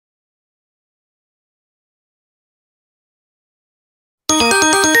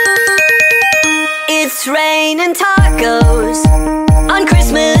It's raining tacos on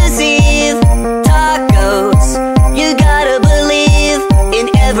Christmas Eve. Tacos, you gotta believe in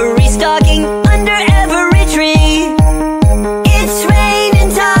every stocking, under every tree. It's raining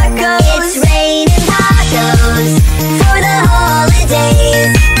tacos. It's raining tacos for the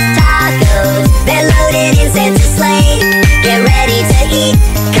holidays. Tacos, they're loaded in Santa's sleigh. Get ready to eat,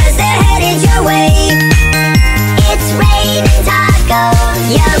 'cause they're headed your way. It's raining tacos.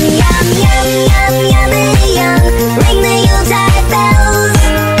 Yum, yum, yum, yum, yummity yum. Ring the Yuletide bells.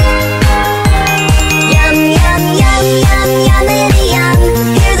 Yum, yum, yum, yum, yummity yum.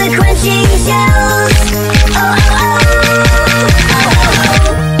 Hear the crunching shells. Oh, oh, oh,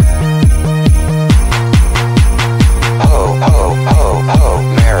 oh, Ho, ho, ho, ho,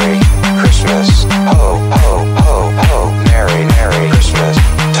 Merry Christmas. Ho, ho, ho, ho, Merry, Merry Christmas.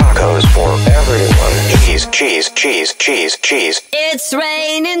 Tacos for everyone. Cheese, cheese, cheese, cheese, cheese. It's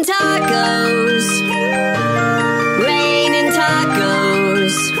raining tacos. Raining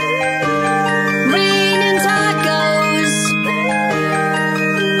tacos. Raining tacos.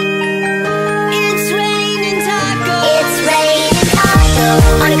 It's raining tacos. It's raining tacos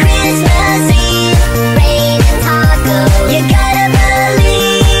on Christmas Eve. Raining tacos. You gotta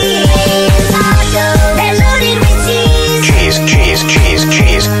believe. Raining tacos. They're loaded with cheese. Cheese, cheese, cheese,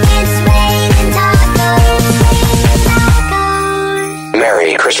 cheese. It's raining tacos. Raining tacos.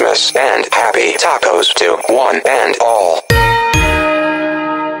 Merry Christmas and happy tacos to one and all.